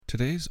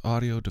Today's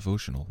audio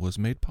devotional was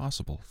made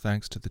possible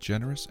thanks to the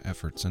generous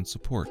efforts and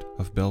support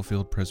of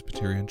Bellefield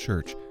Presbyterian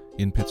Church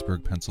in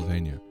Pittsburgh,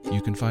 Pennsylvania.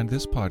 You can find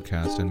this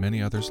podcast and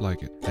many others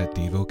like it at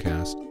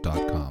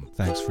Devocast.com.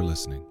 Thanks for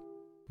listening.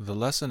 The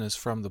lesson is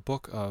from the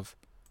book of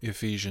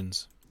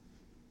Ephesians.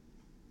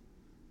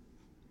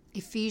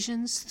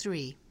 Ephesians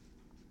 3.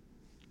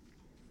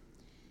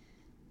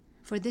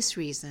 For this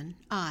reason,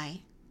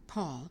 I,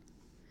 Paul,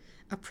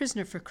 a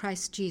prisoner for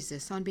Christ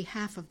Jesus, on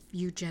behalf of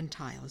you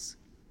Gentiles,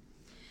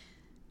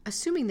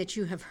 assuming that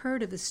you have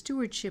heard of the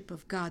stewardship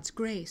of God's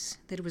grace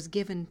that was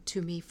given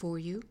to me for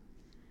you,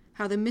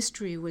 how the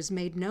mystery was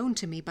made known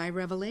to me by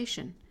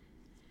revelation,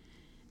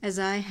 as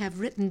I have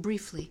written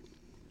briefly.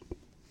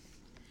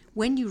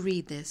 When you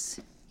read this,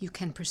 you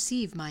can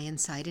perceive my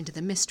insight into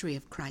the mystery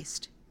of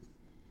Christ,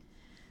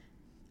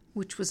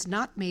 which was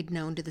not made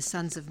known to the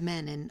sons of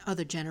men in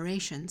other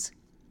generations,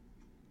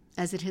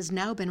 as it has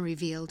now been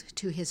revealed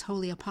to his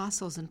holy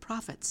apostles and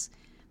prophets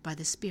by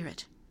the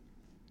Spirit.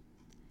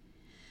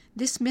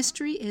 This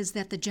mystery is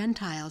that the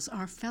Gentiles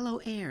are fellow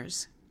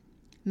heirs,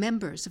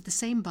 members of the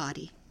same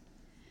body,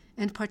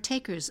 and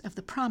partakers of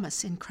the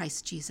promise in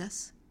Christ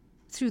Jesus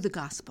through the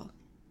gospel.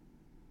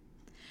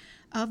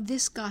 Of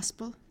this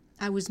gospel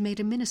I was made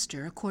a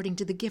minister according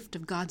to the gift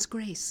of God's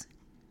grace,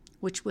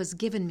 which was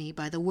given me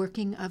by the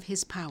working of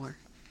his power.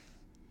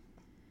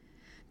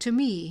 To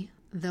me,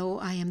 though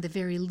I am the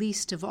very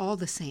least of all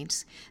the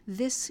saints,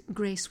 this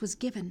grace was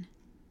given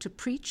to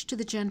preach to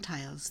the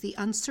Gentiles the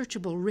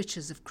unsearchable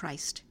riches of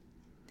Christ,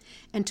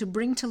 and to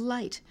bring to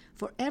light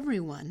for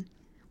everyone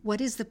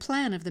what is the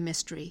plan of the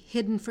mystery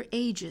hidden for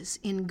ages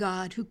in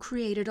God who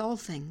created all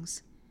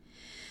things,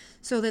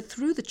 so that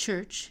through the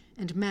church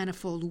and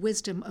manifold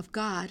wisdom of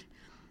God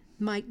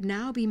might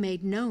now be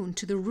made known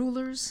to the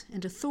rulers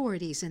and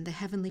authorities in the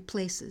heavenly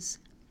places.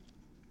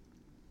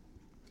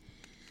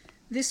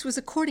 This was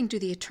according to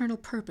the eternal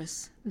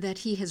purpose that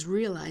he has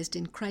realized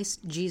in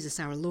Christ Jesus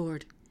our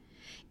Lord,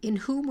 in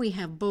whom we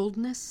have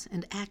boldness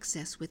and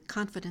access with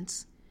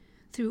confidence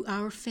through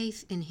our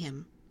faith in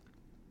him.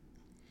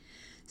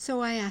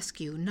 So I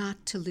ask you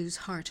not to lose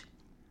heart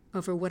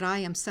over what I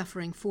am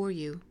suffering for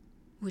you,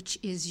 which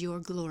is your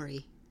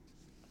glory.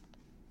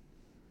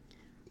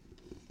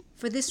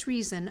 For this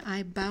reason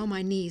I bow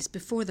my knees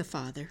before the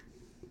Father,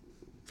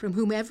 from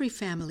whom every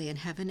family in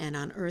heaven and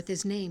on earth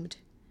is named,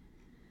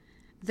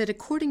 that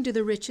according to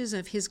the riches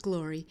of his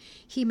glory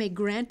he may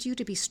grant you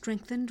to be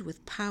strengthened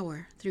with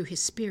power through his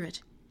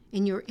Spirit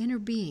in your inner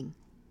being,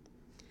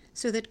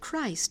 so that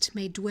Christ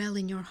may dwell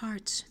in your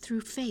hearts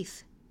through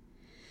faith,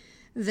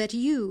 that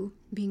you,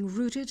 being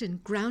rooted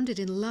and grounded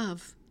in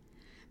love,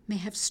 may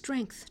have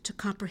strength to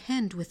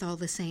comprehend with all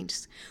the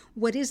saints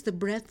what is the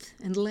breadth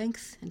and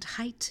length and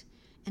height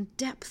and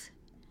depth,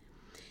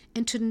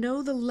 and to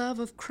know the love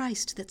of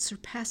Christ that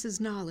surpasses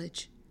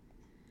knowledge,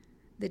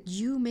 that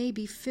you may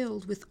be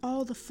filled with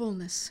all the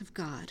fullness of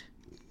God.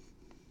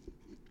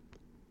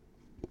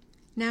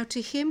 Now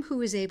to him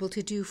who is able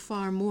to do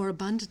far more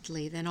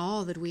abundantly than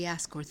all that we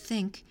ask or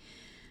think,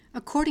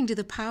 according to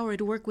the power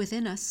at work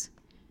within us,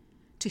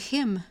 to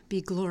him be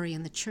glory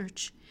in the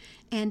church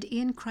and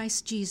in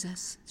Christ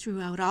Jesus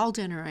throughout all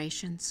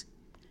generations,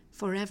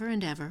 forever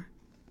and ever.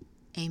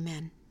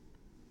 Amen.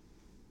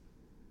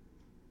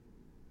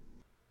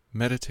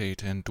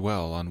 Meditate and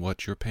dwell on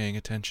what you're paying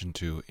attention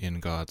to in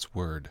God's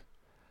Word.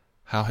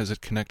 How has it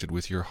connected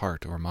with your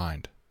heart or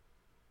mind?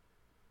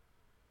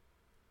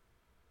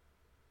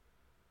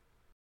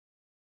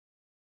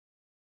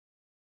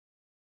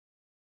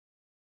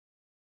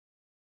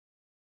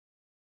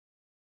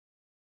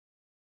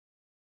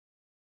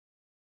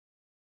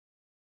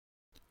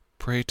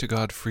 Pray to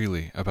God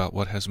freely about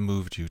what has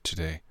moved you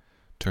today.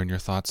 Turn your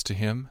thoughts to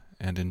him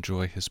and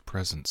enjoy his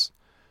presence.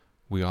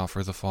 We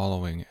offer the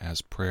following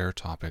as prayer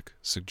topic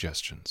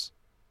suggestions.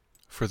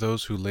 For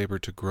those who labor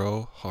to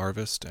grow,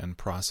 harvest, and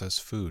process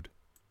food.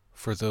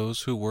 For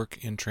those who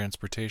work in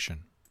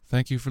transportation.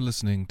 Thank you for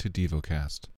listening to Devocast.